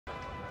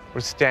We're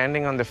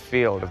standing on the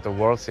field of the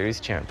World Series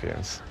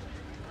champions.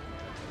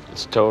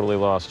 It's totally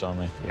lost on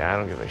me. Yeah, I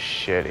don't give a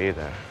shit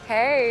either.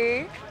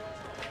 Hey,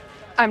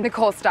 I'm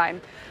Nicole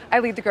Stein. I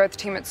lead the growth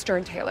team at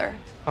Stern Taylor.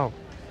 Oh,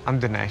 I'm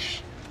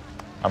Dinesh.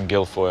 I'm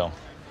Guilfoyle.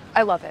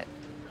 I love it.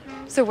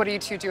 So what do you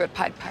two do at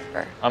Pied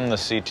Piper? I'm the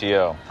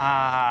CTO.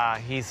 Ah,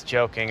 he's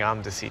joking.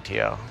 I'm the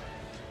CTO.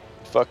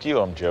 Fuck you,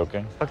 I'm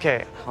joking.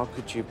 Okay, how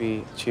could you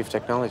be Chief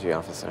Technology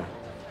Officer?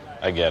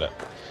 I get it.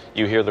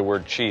 You hear the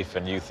word chief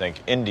and you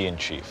think Indian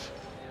chief.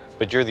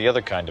 But you're the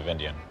other kind of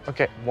Indian.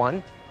 Okay,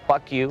 one,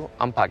 fuck you,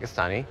 I'm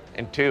Pakistani.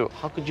 And two,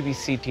 how could you be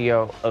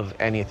CTO of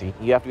anything?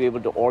 You have to be able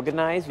to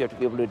organize, you have to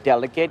be able to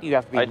delegate, you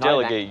have to be... I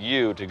delegate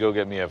you to go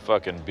get me a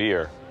fucking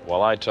beer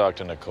while I talk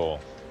to Nicole.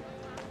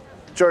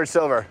 George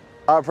Silver,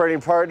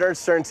 operating partner at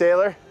Stern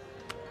Taylor.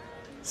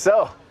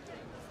 So,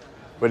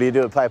 what do you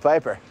do at Pied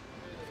Piper?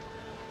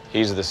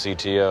 He's the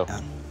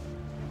CTO.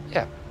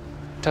 Yeah,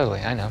 totally,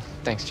 I know.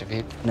 Thanks,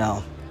 Javid.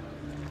 No,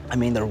 I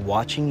mean, they're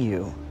watching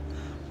you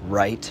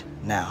right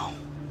now.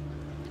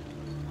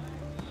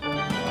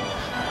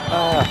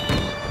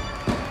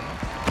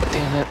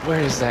 Damn it, where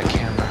is that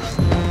camera?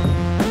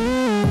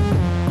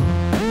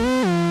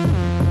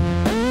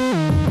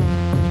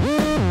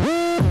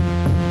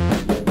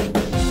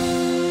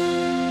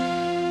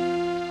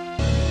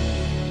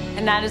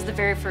 And that is the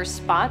very first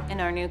spot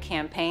in our new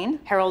campaign,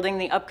 heralding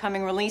the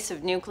upcoming release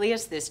of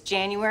Nucleus this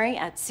January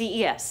at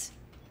CES.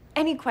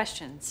 Any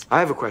questions? I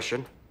have a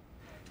question.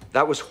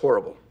 That was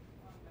horrible.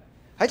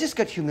 I just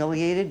got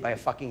humiliated by a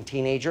fucking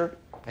teenager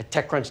at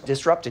TechCrunch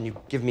Disrupt, and you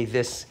give me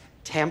this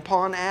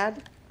tampon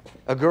ad?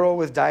 A girl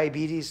with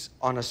diabetes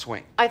on a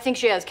swing. I think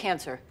she has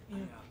cancer. Yeah.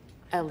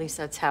 At least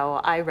that's how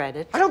I read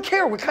it. I don't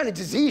care what kind of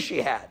disease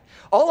she had.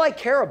 All I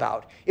care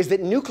about is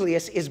that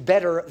Nucleus is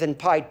better than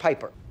Pied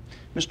Piper.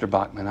 Mr.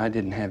 Bachman, I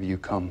didn't have you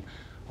come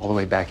all the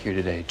way back here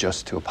today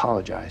just to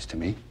apologize to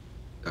me.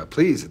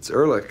 Please, it's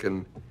Erlich,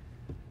 and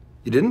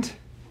you didn't?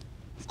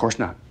 Of course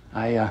not.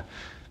 I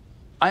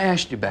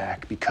asked you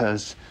back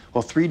because,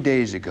 well, 3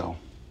 days ago,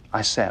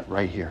 I sat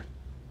right here.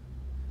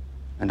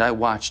 And I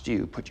watched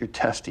you put your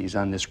testes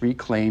on this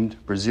reclaimed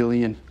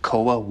Brazilian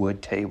koa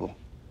wood table.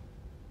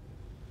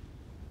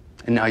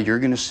 And now you're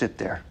gonna sit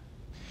there,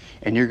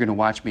 and you're gonna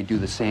watch me do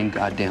the same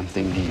goddamn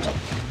thing to you.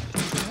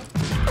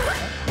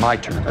 My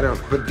turn. I don't,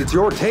 but it's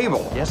your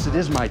table. Yes, it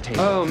is my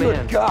table. Oh,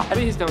 man. Good God.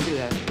 Please don't do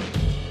that.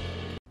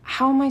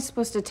 How am I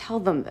supposed to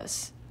tell them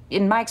this?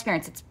 In my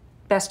experience, it's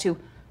best to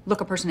look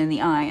a person in the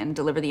eye and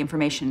deliver the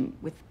information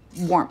with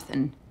warmth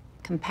and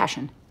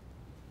compassion.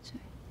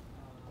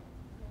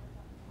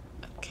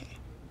 Okay.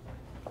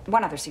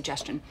 One other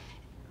suggestion.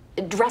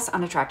 Dress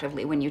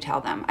unattractively when you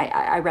tell them.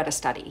 I read a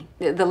study.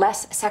 The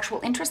less sexual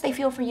interest they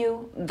feel for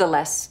you, the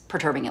less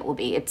perturbing it will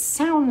be. It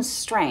sounds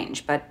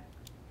strange, but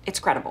it's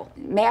credible.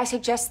 May I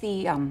suggest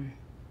the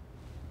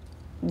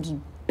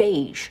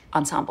beige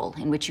ensemble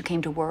in which you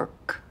came to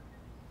work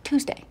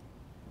Tuesday?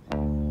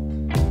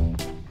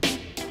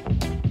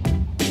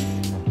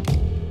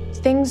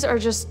 Things are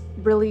just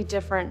really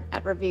different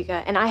at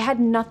Raviga, and I had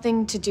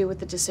nothing to do with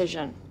the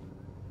decision.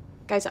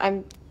 Guys,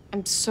 I'm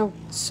so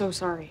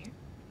sorry.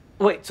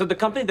 Wait, so the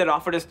company that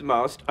offered us the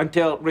most,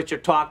 until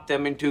Richard talked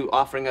them into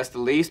offering us the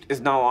least, is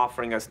now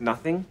offering us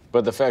nothing?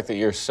 But the fact that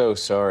you're so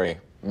sorry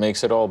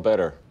makes it all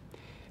better.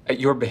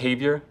 Your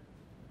behavior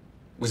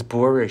was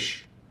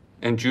boorish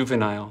and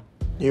juvenile.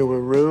 You were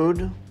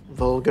rude,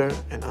 vulgar,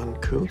 and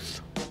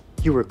uncouth.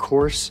 You were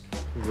coarse,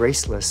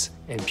 graceless,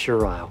 and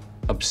puerile.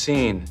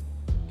 Obscene,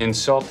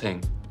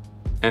 insulting,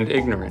 and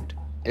ignorant.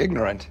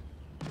 Ignorant?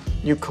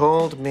 You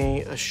called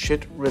me a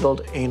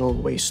shit-riddled anal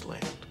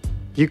wasteland.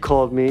 You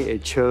called me a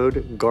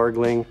chode,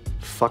 gargling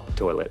fuck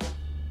toilet.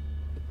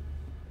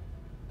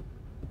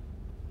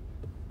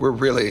 We're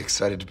really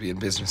excited to be in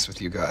business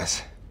with you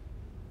guys.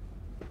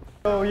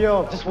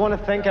 Yo, just want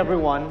to thank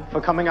everyone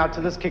for coming out to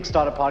this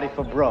Kickstarter party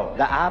for Bro,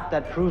 the app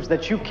that proves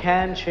that you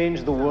can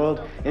change the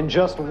world in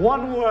just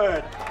one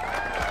word.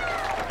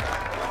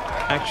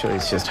 Actually,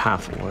 it's just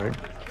half a word.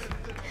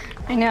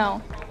 I know.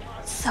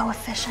 So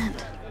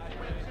efficient.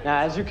 Now,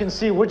 as you can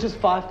see, we're just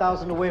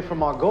 5,000 away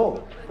from our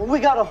goal. Well, we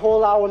got a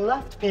whole hour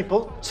left,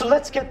 people. So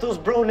let's get those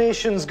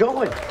Bro-nations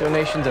going.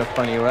 Donations are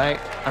funny, right?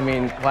 I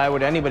mean, why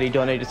would anybody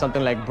donate to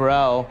something like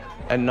Bro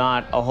and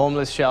not a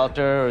homeless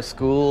shelter or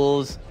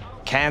schools?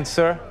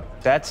 Cancer,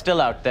 that's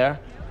still out there.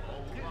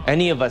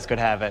 Any of us could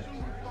have it.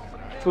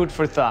 Food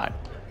for thought,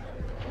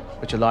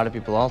 which a lot of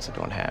people also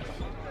don't have.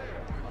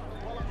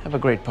 Have a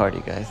great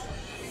party, guys.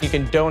 You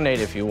can donate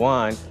if you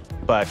want,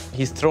 but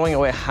he's throwing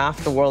away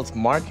half the world's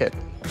market.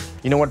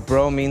 You know what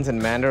bro means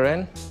in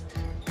Mandarin?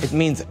 It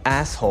means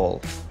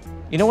asshole.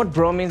 You know what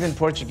bro means in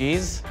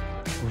Portuguese?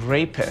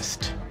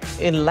 Rapist.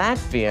 In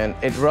Latvian,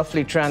 it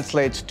roughly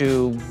translates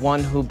to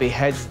one who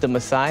beheads the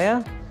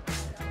Messiah.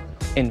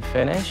 In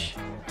Finnish,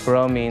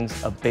 bro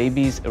means a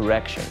baby's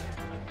erection.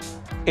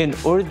 In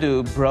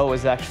Urdu, bro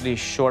is actually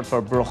short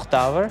for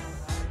brochtaver,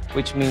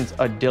 which means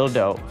a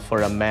dildo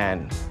for a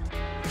man.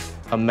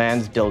 A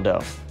man's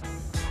dildo.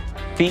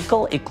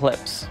 Fecal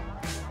eclipse.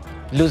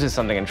 Loses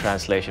something in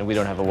translation. We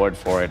don't have a word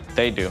for it.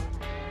 They do.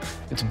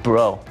 It's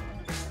bro.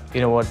 You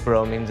know what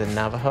bro means in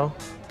Navajo?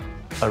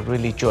 A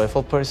really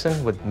joyful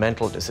person with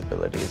mental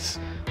disabilities.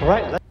 All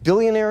right.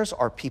 Billionaires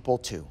are people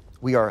too.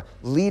 We are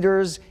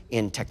leaders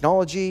in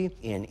technology,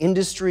 in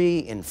industry,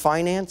 in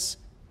finance.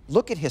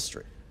 Look at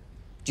history.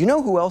 Do you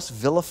know who else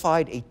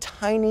vilified a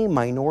tiny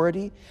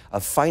minority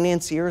of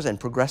financiers and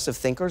progressive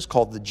thinkers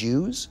called the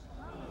Jews?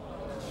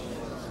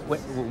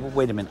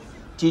 Wait a minute.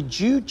 Did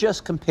you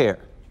just compare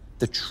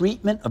the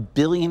treatment of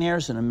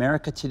billionaires in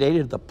America today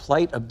to the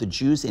plight of the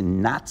Jews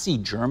in Nazi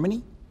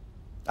Germany?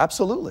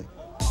 Absolutely.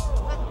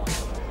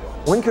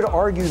 One could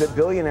argue that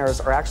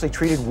billionaires are actually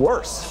treated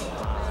worse.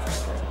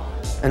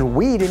 And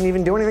we didn't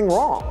even do anything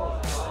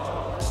wrong.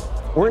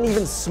 We're an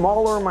even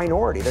smaller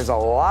minority. There's a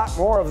lot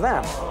more of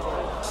them.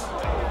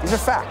 These are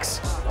facts.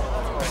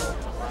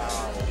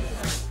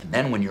 And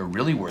then when you're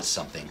really worth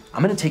something,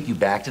 I'm gonna take you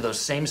back to those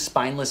same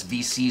spineless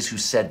VCs who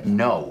said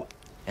no,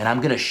 and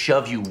I'm gonna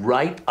shove you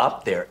right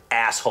up their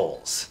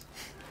assholes.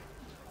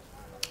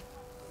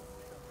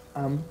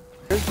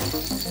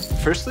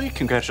 Firstly,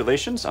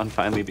 congratulations on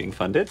finally being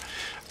funded.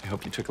 I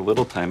hope you took a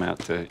little time out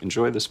to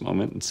enjoy this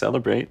moment and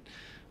celebrate.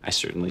 I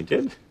certainly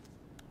did.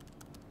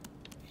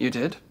 You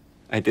did?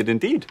 I did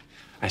indeed.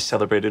 I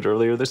celebrated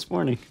earlier this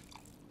morning.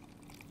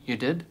 You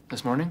did?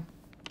 This morning?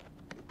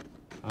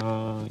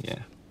 Yeah.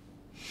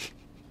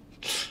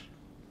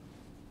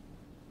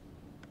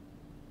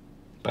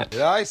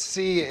 Did I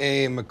see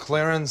a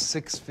McLaren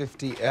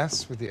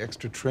 650S with the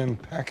extra trim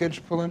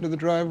package pull into the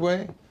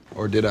driveway?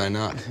 Or did I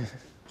not?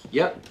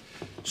 Yep.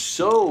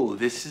 So,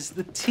 this is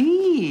the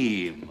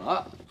team.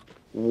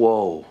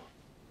 Whoa.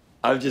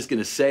 I was just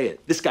gonna say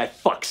it. This guy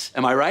fucks,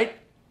 am I right?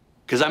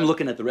 Because I'm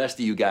looking at the rest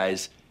of you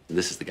guys, and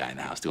this is the guy in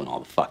the house doing all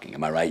the fucking.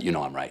 Am I right? You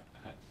know I'm right.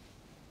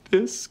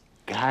 This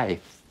guy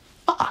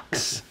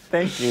fucks.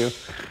 Thank you.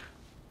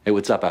 Hey,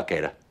 what's up, Al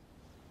Qaeda?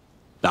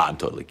 Nah, I'm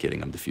totally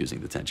kidding. I'm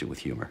diffusing the tension with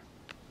humor.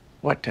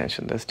 What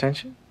tension? There's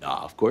tension?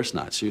 Nah, of course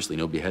not. Seriously,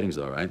 no beheadings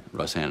though, right?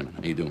 Russ Hanneman,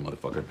 how you doing,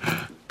 motherfucker?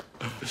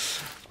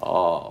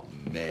 Oh,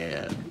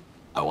 man.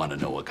 I want to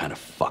know what kind of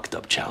fucked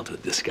up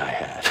childhood this guy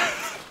had.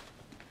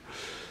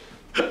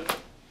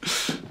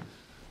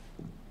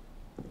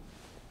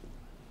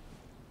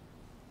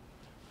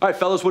 All right,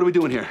 fellas, what are we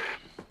doing here?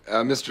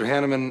 Mr.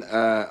 Hanneman,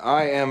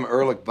 I am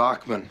Erlich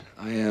Bachman.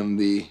 I am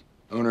the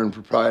owner and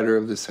proprietor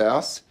of this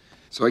house.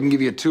 So I can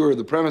give you a tour of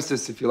the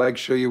premises if you like,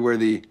 show you where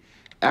the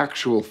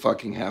actual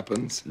fucking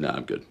happens. No,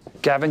 I'm good.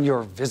 Gavin,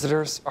 your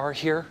visitors are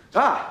here.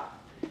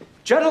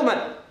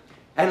 Gentlemen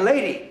and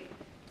lady,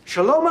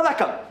 shalom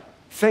aleichem.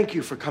 Thank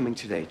you for coming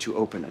today to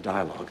open a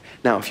dialogue.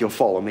 Now, if you'll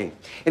follow me.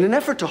 In an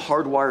effort to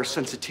hardwire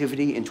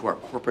sensitivity into our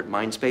corporate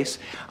mind space,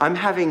 I'm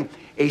having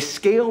a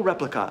scale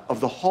replica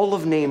of the Hall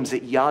of Names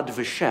at Yad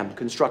Vashem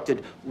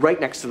constructed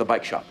right next to the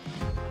bike shop.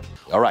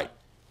 All right.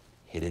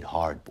 Hit it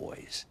hard,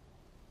 boys.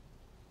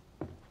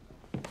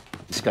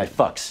 This guy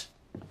fucks.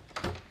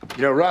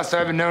 You know, Russ,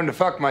 I've been known to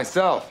fuck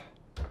myself.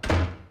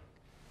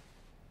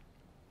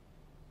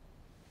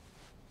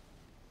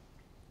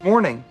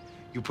 Morning,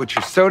 you put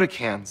your soda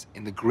cans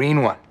in the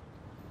green one,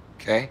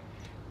 okay?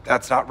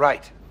 That's not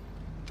right.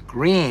 The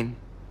green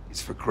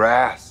is for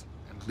grass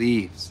and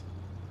leaves,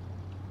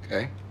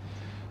 okay?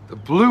 The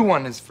blue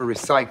one is for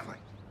recycling.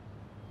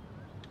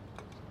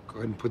 Go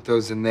ahead and put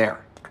those in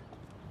there.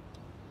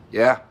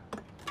 Yeah?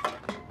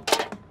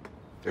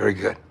 Very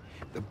good.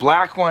 The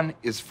black one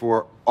is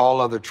for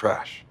all other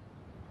trash.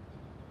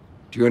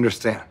 Do you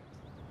understand?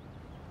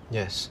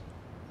 Yes.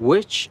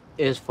 Which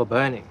is for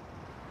burning?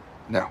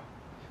 No.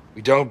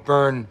 We don't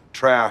burn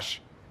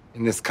trash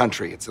in this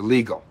country. It's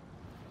illegal.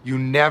 You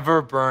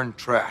never burn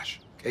trash.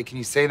 Okay, can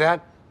you say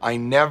that? I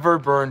never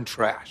burn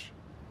trash.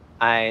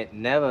 I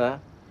never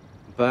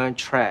burn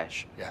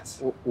trash.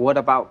 Yes. What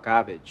about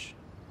garbage?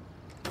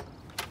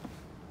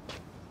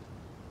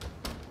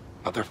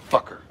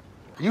 Motherfucker.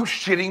 Are you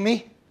shitting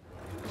me?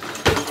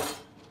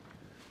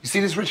 You see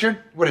this, Richard?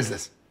 What is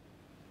this?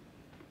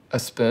 A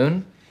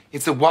spoon?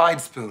 It's a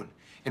wide spoon.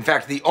 In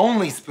fact, the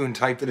only spoon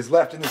type that is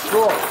left in this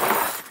drawer.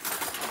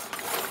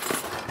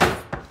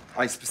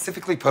 I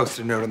specifically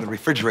posted a note on the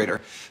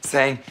refrigerator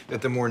saying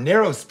that the more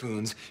narrow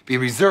spoons be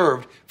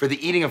reserved for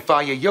the eating of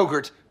Faya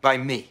yogurt by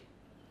me.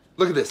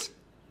 Look at this.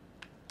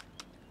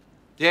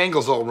 The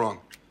angle's all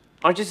wrong.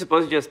 Aren't you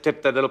supposed to just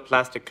tip that little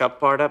plastic cup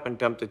part up and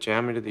dump the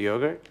jam into the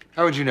yogurt?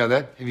 How would you know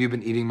that? Have you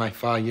been eating my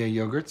Faya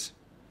yogurts?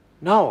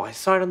 No, I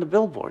saw it on the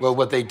billboards. Well,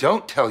 what they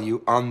don't tell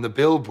you on the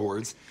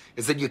billboards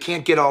is that you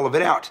can't get all of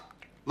it out.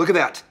 Look at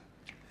that.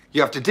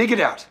 You have to dig it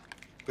out,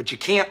 but you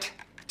can't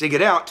dig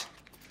it out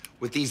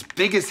with these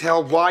big as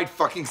hell wide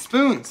fucking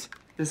spoons.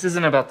 This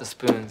isn't about the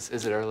spoons,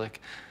 is it, Erlich?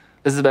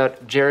 This is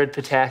about Jared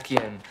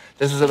Patakian.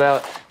 This is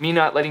about me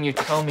not letting you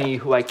tell me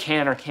who I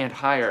can or can't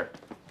hire.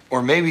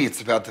 Or maybe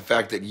it's about the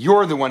fact that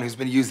you're the one who's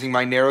been using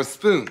my narrow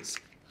spoons.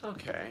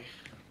 Okay.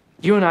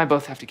 You and I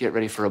both have to get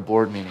ready for a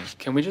board meeting.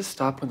 Can we just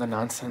stop with the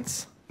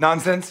nonsense?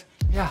 Nonsense?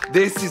 Yeah.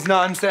 This is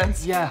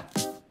nonsense? Yeah.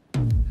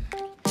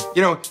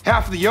 You know,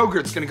 half of the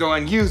yogurt's gonna go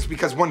unused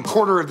because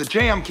 1/4 of the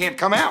jam can't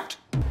come out.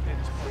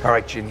 All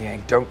right, Jin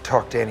Yang, don't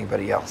talk to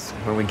anybody else.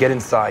 When we get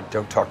inside,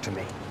 don't talk to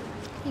me.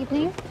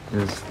 Evening.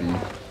 Here's the...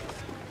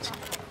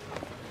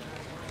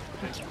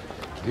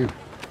 You.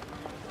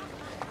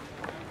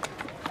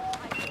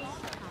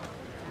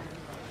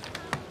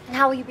 And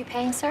how will you be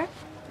paying, sir?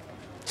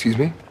 Excuse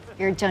me?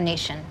 Your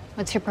donation.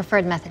 What's your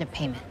preferred method of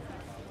payment?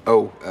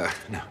 Oh,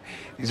 no.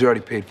 These are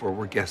already paid for.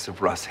 We're guests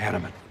of Russ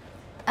Hanneman.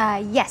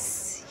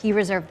 Yes. He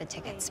reserved the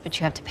tickets, but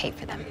you have to pay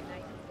for them.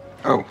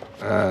 Oh,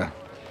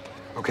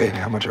 okay.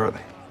 How much are they?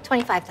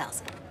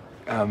 25,000.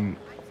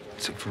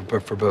 So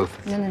for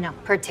both? No.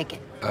 Per ticket.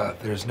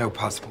 There's no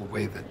possible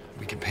way that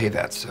we can pay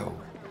that, so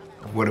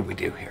what do we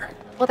do here?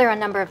 Well, there are a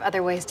number of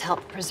other ways to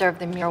help preserve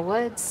the Muir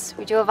Woods.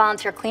 We do a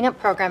volunteer cleanup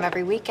program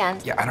every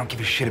weekend. Yeah, I don't give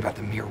a shit about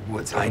the Muir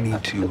Woods. I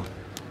need to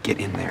get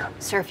in there.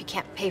 Sir, if you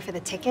can't pay for the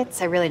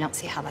tickets, I really don't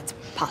see how that's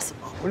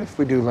possible. What if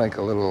we do like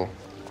a little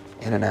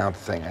in and out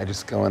thing? I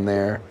just go in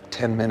there,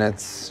 10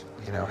 minutes,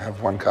 you know,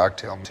 have one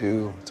cocktail,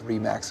 2, 3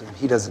 maximum.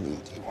 He doesn't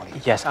eat. He won't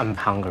eat. Yes, I'm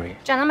hungry.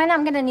 Gentlemen,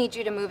 I'm gonna need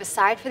you to move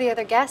aside for the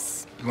other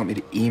guests. You want me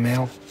to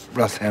email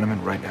Russ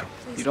Hanneman right now?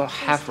 You don't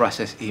have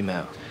Russ's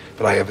email.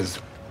 But I have the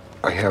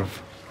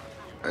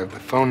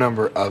phone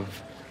number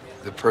of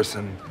the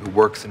person who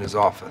works in his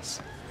office.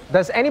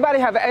 Does anybody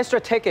have an extra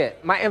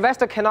ticket? My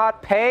investor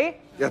cannot pay?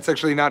 That's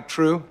actually not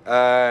true.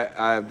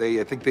 I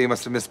think they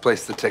must have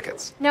misplaced the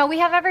tickets. No, we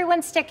have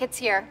everyone's tickets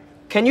here.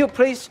 Can you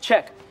please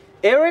check?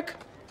 Eric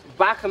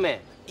Bachman.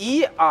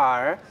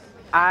 E-R-I-C-A-R.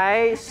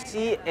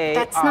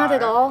 That's not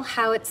at all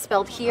how it's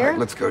spelled here. All right,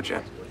 let's go,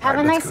 Jen. Have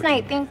All a right, nice let's go,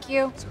 night. Jen. Thank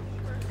you.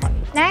 Come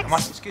on,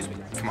 Next. excuse me.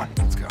 Come on,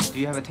 let's go. Do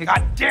you have a ticket?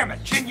 God damn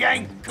it, Jin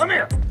Yang, come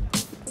here.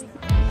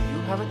 You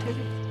have a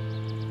ticket?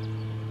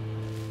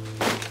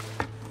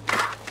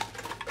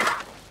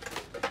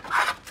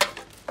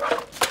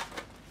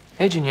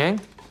 Hey, Jin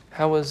Yang.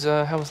 How was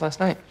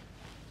last night?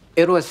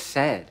 It was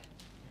sad.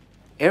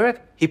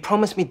 Eric, he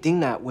promised me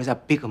dinner with a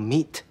big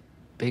meat.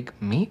 Big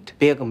meat?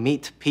 Big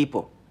meat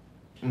people.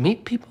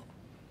 Meat people?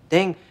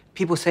 Then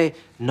people say,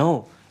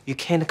 no, you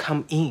can't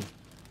come in.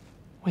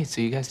 Wait,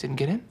 so you guys didn't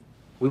get in?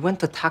 We went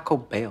to Taco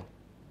Bell.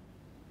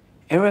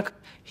 Eric,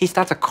 he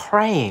started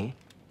crying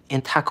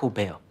in Taco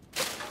Bell.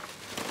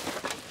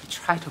 He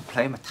tried to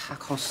blame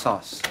taco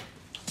sauce.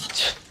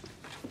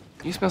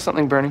 You smell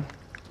something burning?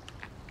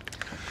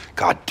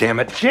 God damn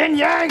it, Jin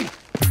Yang!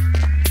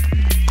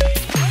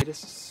 Data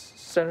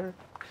center?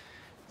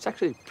 It's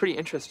actually pretty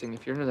interesting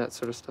if you're into that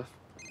sort of stuff.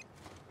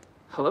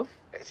 Hello?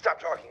 Hey, stop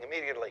talking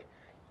immediately.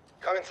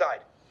 Come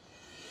inside.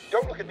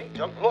 Don't look at me.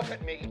 Don't look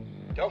at me.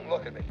 Don't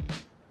look at me.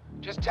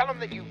 Just tell them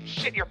that you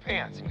shit your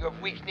pants and you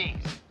have weak knees.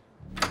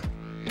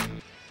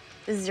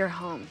 This is your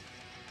home.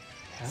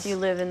 Yes? So you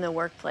live in the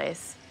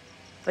workplace,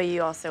 but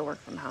you also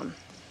work from home.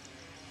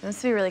 It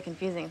must be really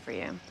confusing for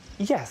you.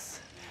 Yes.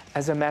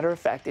 As a matter of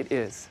fact, it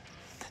is.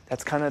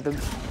 That's kind of the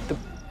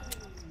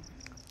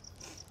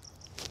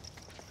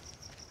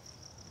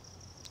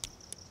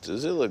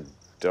Does it look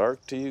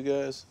dark to you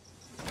guys?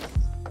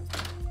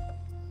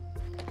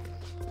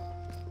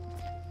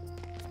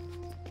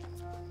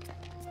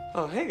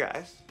 Oh, hey,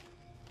 guys.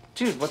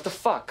 Dude, what the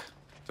fuck?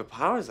 The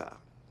power's out.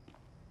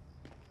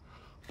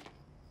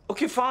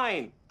 Okay,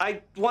 fine.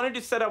 I wanted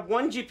to set up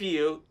one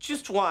GPU,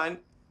 just one,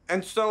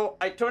 and so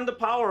I turned the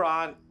power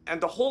on, and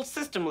the whole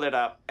system lit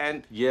up,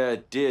 and... Yeah,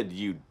 it did,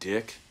 you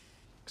dick.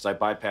 Because I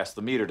bypassed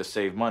the meter to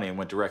save money and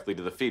went directly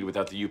to the feed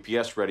without the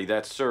UPS ready.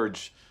 That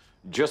surge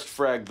just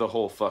fragged the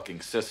whole fucking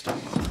system.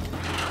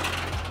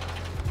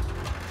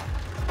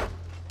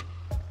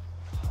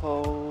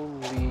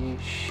 Holy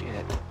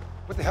shit.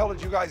 What the hell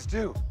did you guys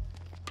do?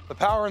 The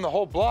power in the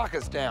whole block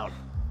is down.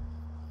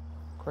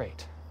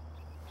 Great.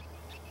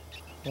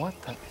 What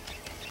the?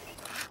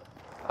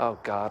 Oh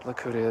God,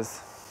 look who it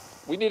is.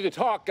 We need to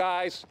talk,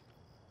 guys.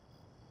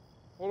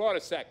 Hold on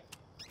a sec.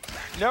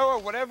 Noah,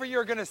 whatever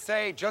you're gonna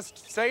say,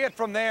 just say it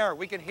from there.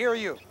 We can hear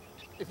you.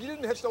 If you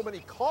didn't have so many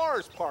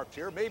cars parked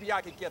here, maybe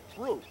I could get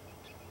through.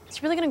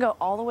 It's really gonna go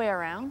all the way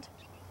around?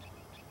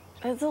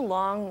 It's a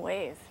long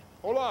ways.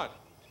 Hold on.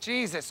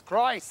 Jesus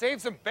Christ,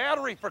 save some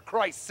battery for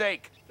Christ's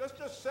sake. Just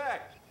a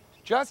sec.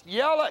 Just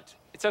yell it.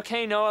 It's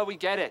okay, Noah, we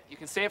get it. You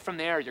can say it from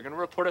there. You're gonna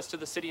report us to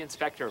the city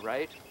inspector,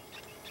 right?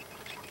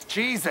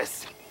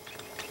 Jesus.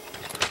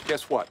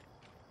 Guess what?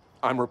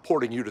 I'm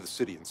reporting you to the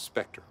city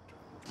inspector.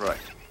 Right.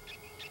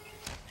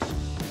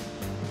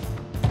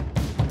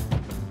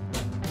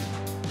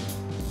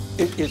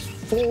 It is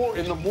 4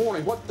 in the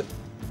morning. What the?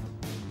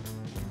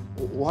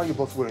 Why are you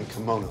both wearing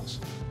kimonos?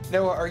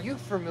 Noah, are you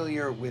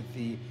familiar with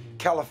the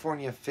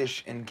California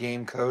Fish and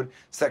Game Code,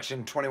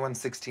 section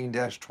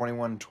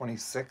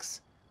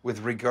 2116-2126, with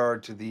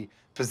regard to the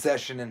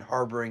possession and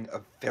harboring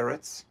of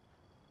ferrets?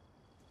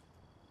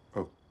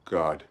 Oh,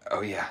 God.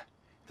 Oh, yeah.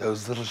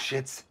 Those little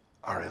shits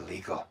are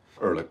illegal.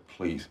 Erlich,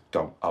 please,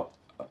 don't. I'll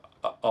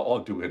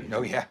do anything.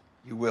 Oh, yeah,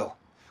 you will.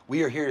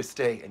 We are here to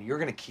stay, and you're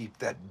gonna keep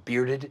that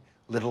bearded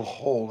little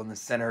hole in the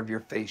center of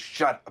your face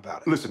shut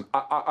about it. Listen,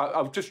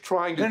 I'm just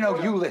trying to...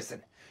 No, you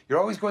listen. You're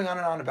always going on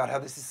and on about how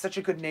this is such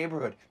a good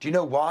neighborhood. Do you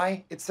know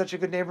why it's such a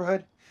good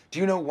neighborhood? Do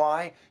you know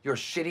why your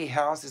shitty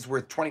house is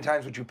worth 20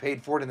 times what you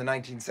paid for it in the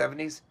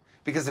 1970s?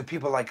 Because of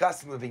people like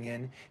us moving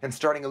in and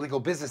starting illegal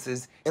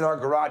businesses in our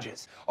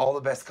garages. All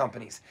the best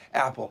companies,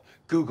 Apple,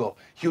 Google,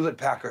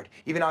 Hewlett-Packard,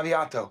 even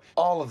Aviato,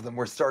 all of them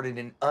were started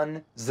in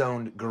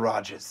unzoned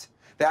garages.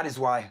 That is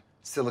why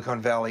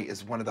Silicon Valley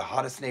is one of the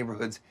hottest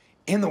neighborhoods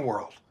in the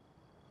world.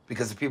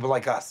 Because of people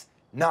like us,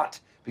 not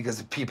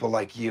because of people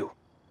like you.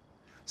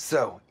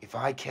 So, if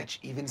I catch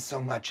even so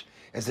much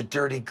as a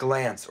dirty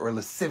glance or a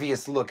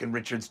lascivious look in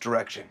Richard's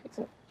direction,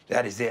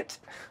 that is it.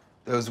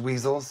 Those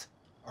weasels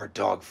are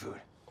dog food.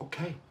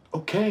 Okay,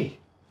 okay.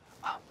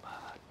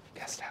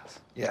 Guest house.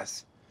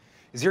 Yes.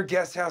 Is your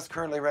guest house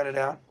currently rented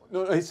out?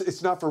 No,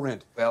 it's not for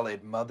rent. Well,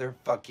 it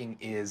motherfucking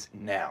is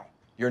now.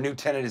 Your new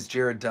tenant is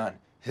Jared Dunn.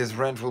 His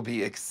rent will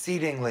be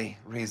exceedingly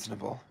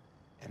reasonable,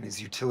 and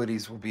his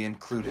utilities will be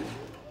included.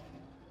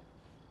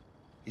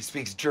 He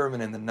speaks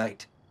German in the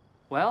night.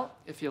 Well,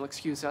 if you'll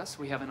excuse us,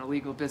 we have an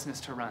illegal business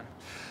to run.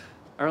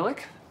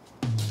 Erlich?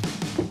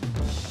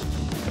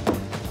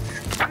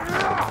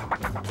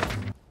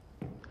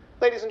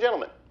 Ladies and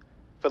gentlemen,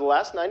 for the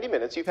last 90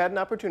 minutes, you've had an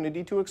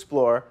opportunity to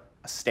explore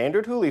a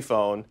standard Huli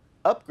phone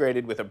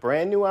upgraded with a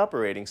brand new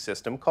operating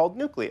system called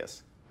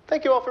Nucleus.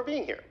 Thank you all for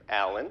being here.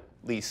 Alan,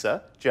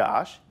 Lisa,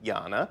 Josh,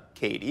 Yana,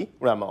 Katie,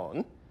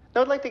 Ramon.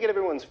 Now I'd like to get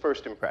everyone's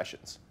first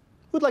impressions.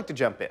 Who'd like to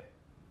jump in?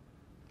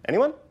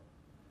 Anyone?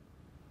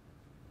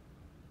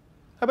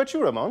 How about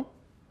you, Ramon?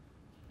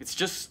 It's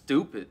just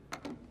stupid.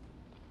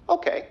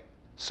 Okay,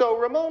 so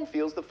Ramon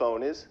feels the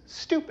phone is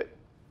stupid.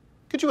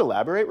 Could you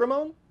elaborate,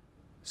 Ramon?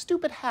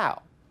 Stupid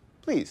how?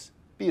 Please,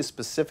 be as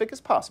specific as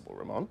possible,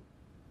 Ramon.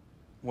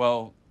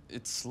 Well,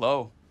 it's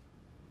slow.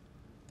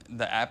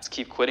 The apps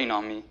keep quitting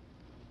on me.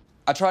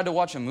 I tried to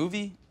watch a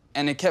movie,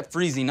 and it kept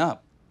freezing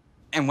up.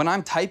 And when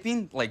I'm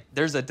typing, like,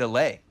 there's a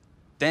delay.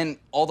 Then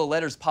all the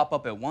letters pop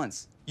up at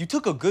once. You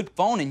took a good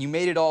phone and you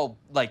made it all,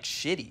 like,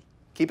 shitty.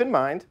 Keep in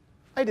mind,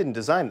 I didn't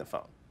design the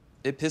phone.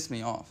 It pissed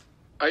me off.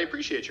 I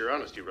appreciate your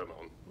honesty,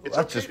 Ramon. It's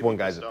that's just one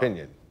guy's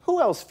opinion.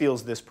 Who else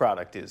feels this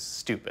product is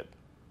stupid?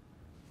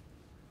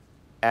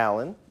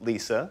 Alan,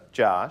 Lisa,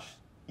 Josh,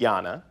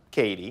 Yana,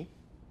 Katie.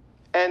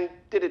 And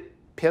did it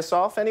piss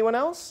off anyone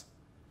else?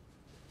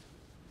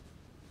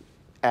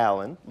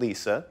 Alan,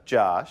 Lisa,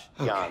 Josh,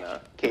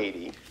 Yana,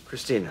 Katie.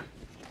 Christina,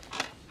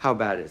 how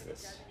bad is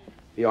this?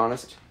 Be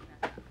honest.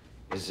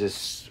 Is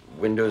this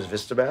Windows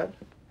Vista bad?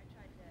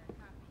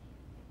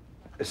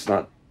 It's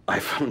not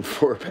iPhone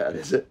 4 bad,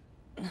 is it?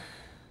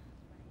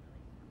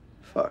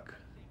 Fuck.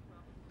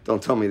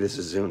 Don't tell me this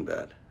is Zune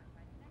bad.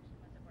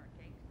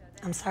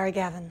 I'm sorry,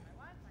 Gavin.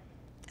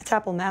 It's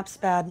Apple Maps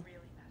bad.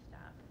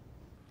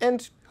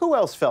 And who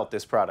else felt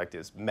this product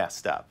is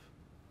messed up?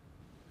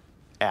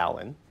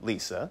 Alan,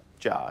 Lisa,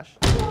 Josh,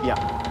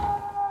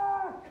 Yana.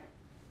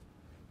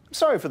 I'm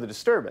sorry for the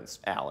disturbance,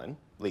 Alan,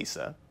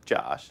 Lisa,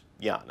 Josh,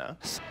 Yana.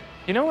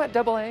 You know what,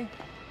 Double A?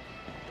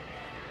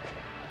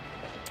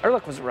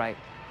 Erlich was right.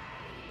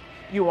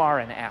 You are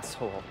an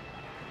asshole.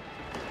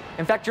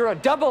 In fact, you're a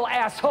double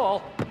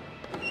asshole.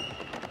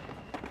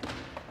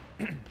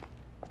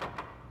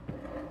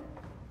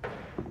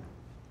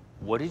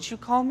 What did you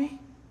call me?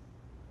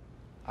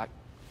 I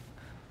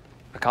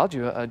called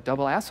you a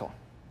double asshole.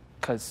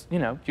 Because, you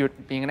know, you're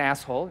being an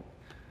asshole.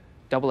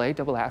 Double A,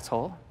 double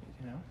asshole.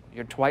 You know,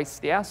 you're twice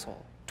the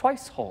asshole.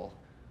 Twice whole.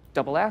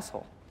 Double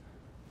asshole.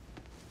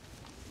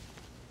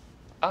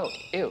 Oh,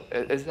 ew.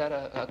 Is that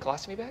a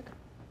colostomy bag?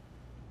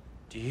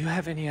 Do you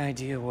have any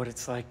idea what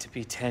it's like to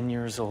be 10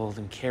 years old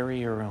and carry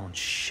your own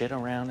shit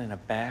around in a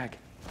bag?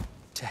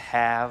 To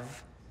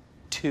have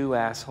two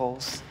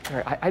assholes?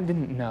 Sorry, I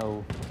didn't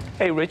know.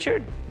 Hey,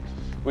 Richard,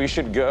 we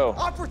should go.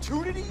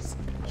 Opportunities?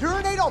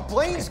 Urinate on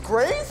Blaine's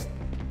grave?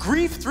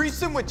 Grief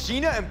threesome with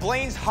Gina and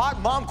Blaine's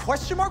hot mom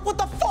question mark? What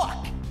the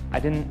fuck?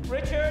 I didn't.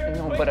 Richard,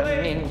 no, but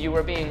I mean, you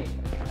were being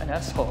an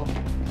asshole.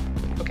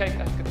 Okay,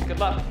 good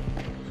luck.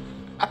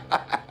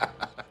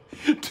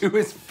 To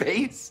his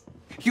face?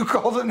 You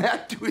called him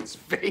that to his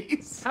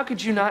face? How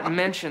could you not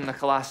mention the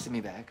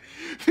colostomy bag?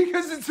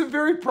 Because it's a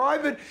very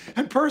private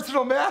and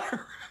personal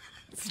matter.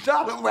 It's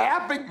not a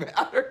laughing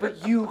matter.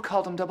 But you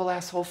called him double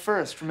asshole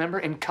first, remember,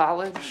 in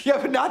college? Yeah,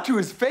 but not to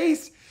his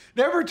face.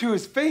 Never to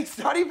his face.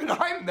 Not even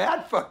I'm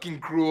that fucking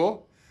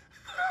cruel.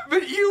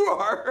 But you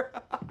are.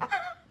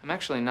 I'm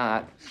actually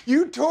not.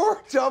 You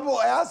tore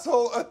double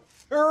asshole a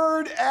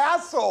third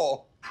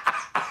asshole.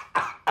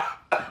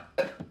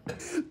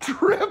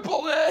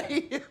 Triple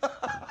A.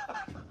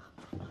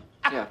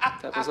 Yeah,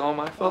 that was all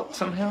my fault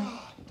somehow.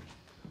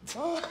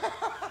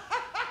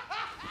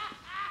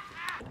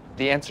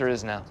 The answer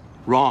is no.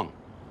 Wrong.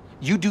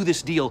 You do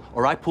this deal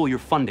or I pull your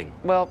funding.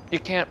 Well, you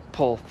can't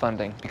pull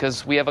funding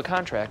because we have a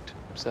contract,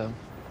 so.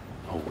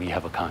 Oh, we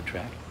have a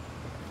contract?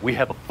 We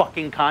have a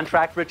fucking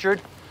contract, Richard?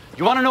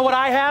 You want to know what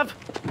I have?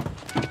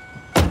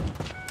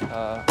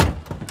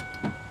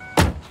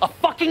 A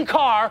fucking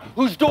car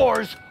whose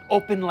doors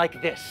open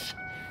like this.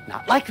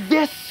 Not like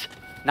this.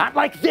 Not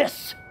like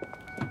this.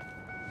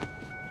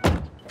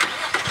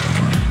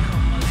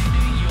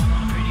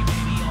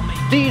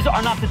 These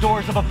are not the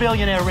doors of a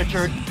billionaire,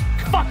 Richard.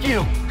 Fuck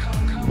you!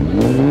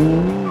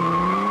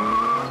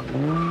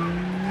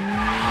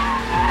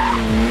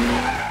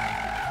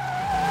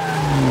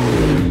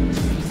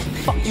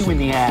 Fuck you in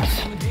the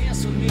ass.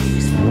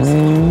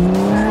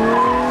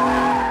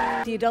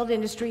 The adult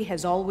industry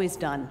has always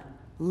done.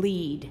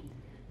 Lead.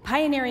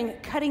 Pioneering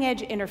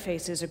cutting-edge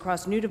interfaces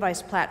across new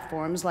device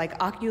platforms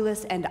like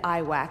Oculus and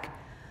iWhack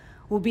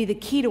will be the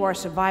key to our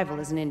survival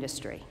as an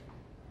industry.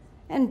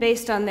 And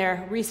based on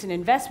their recent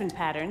investment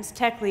patterns,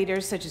 tech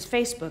leaders such as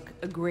Facebook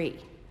agree.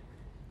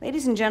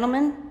 Ladies and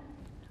gentlemen,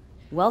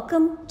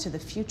 welcome to the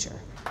future.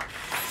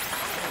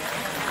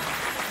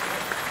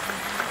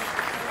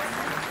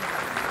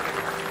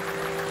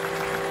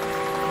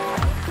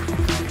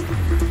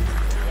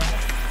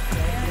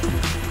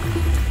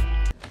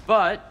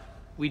 But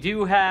we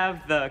do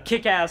have the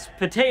kick-ass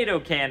potato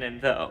cannon,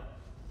 though.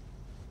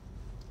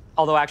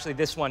 Although actually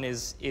this one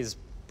is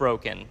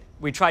broken.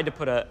 We tried to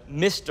put a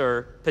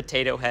Mr.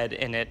 Potato Head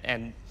in it,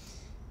 and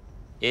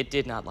it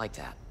did not like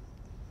that.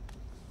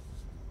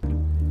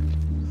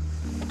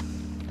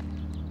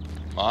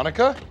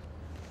 Monica?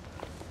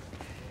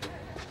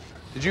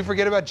 Did you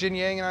forget about Jin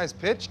Yang and I's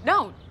pitch?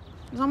 No,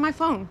 it was on my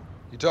phone.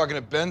 You talking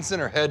to Benson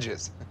or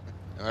Hedges?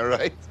 Am I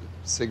right?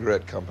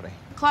 Cigarette company.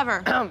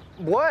 Clever.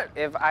 What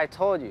if I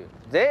told you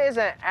there is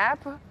an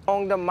app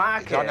on the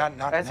market? No,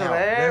 not that's now.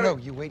 very- No,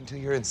 you wait until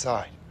you're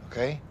inside,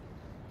 okay?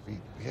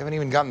 We haven't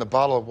even gotten the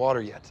bottle of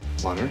water yet.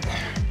 Water?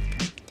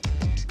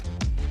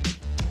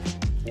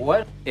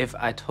 What if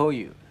I told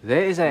you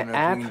there is an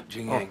app?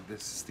 Jin Yang,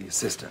 this is the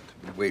assistant.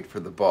 We wait for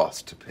the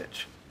boss to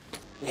pitch.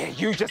 Yeah,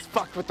 you just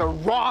fucked with the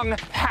wrong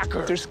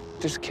hacker.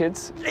 There's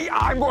kids. Hey,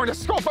 I'm going to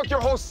skull fuck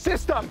your whole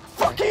system.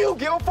 Fuck you,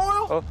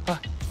 Guilfoyle.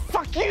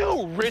 Fuck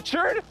you,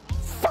 Richard.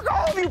 Fuck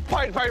all of you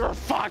Pied Piper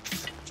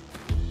fucks.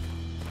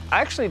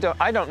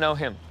 I don't know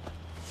him.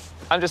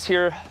 I'm just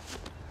here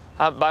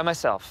by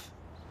myself.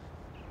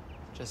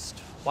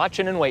 Just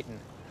watching and waiting.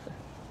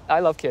 I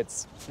love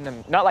kids.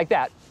 Not like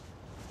that.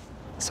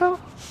 So?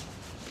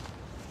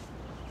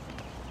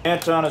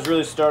 Anton is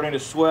really starting to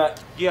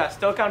sweat. Yeah,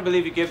 still can't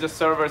believe you gave the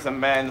servers a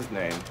man's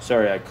name.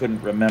 Sorry, I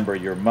couldn't remember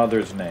your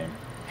mother's name.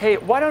 Hey,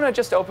 why don't I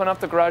just open up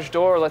the garage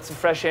door, let some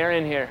fresh air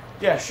in here?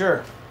 Yeah,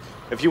 sure.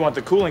 If you want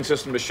the cooling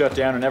system to shut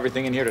down and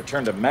everything in here to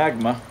turn to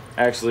magma,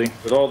 actually,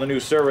 with all the new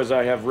servers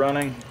I have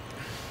running,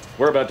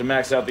 we're about to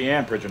max out the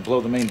amperage and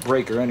blow the main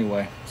breaker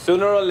anyway.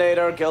 Sooner or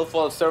later,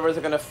 Guildfall's servers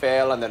are gonna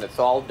fail and then it's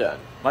all done.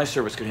 My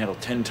servers could handle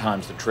 10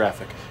 times the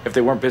traffic if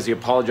they weren't busy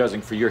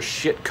apologizing for your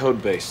shit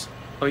code base.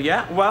 Oh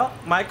yeah? Well,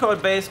 my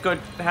code base could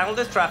handle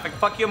this traffic,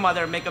 fuck your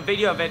mother, make a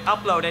video of it,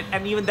 upload it,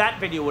 and even that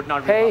video would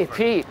not be Hey, buffered.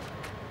 Pete.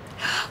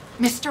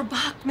 Mr.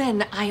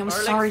 Bachman, I am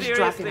Erlich, sorry to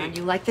drop in seriously. on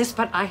you like this,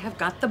 but I have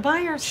got the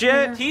buyers Shit,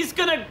 here. he's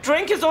gonna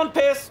drink his own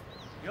piss.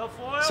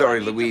 Sorry,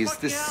 Louise,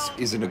 this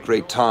isn't a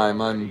great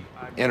time. I'm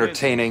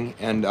entertaining,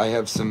 and I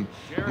have some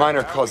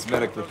minor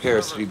cosmetic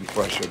repairs to do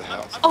before I show the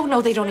house. Oh,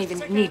 no, they don't even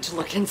need to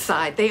look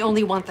inside. They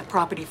only want the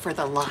property for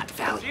the lot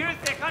value.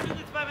 Seriously, I can't do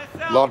this by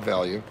myself. Lot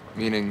value,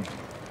 meaning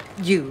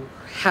You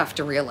have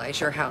to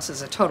realize your house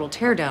is a total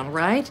teardown,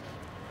 right?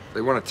 they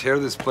want to tear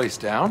this place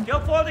down?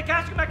 Guildfall, the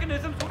casting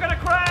mechanisms, we're gonna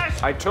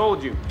crash. I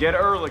told you, get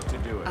Erlich to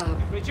do it.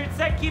 Richard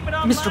said keep it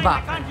online. Mr.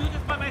 Bachman. I can't do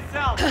this by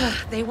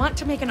myself. They want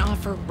to make an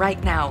offer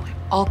right now.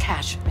 All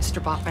cash,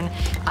 Mr. Bachman.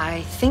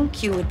 I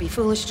think you would be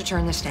foolish to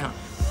turn this down.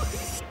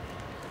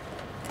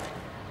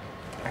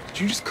 Did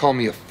you just call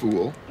me a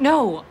fool?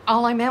 No,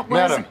 all I meant was...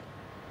 Madam,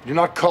 do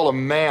not call a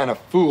man a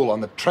fool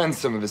on the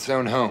transom of his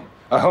own home.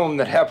 A home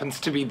that happens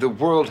to be the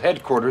world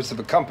headquarters of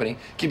a company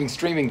keeping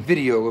streaming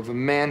video of a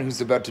man who's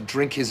about to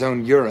drink his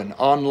own urine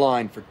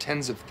online for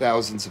tens of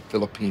thousands of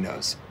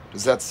Filipinos.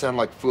 Does that sound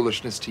like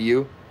foolishness to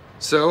you?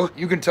 So,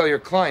 you can tell your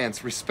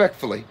clients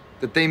respectfully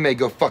that they may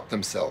go fuck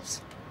themselves.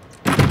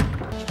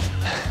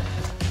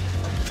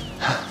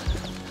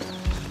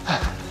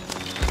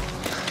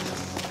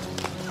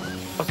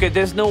 Okay,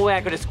 there's no way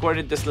I could have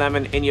squirted this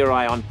lemon in your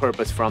eye on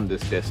purpose from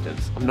this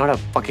distance. I'm not a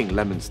fucking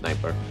lemon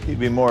sniper. He'd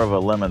be more of a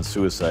lemon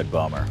suicide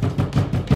bomber.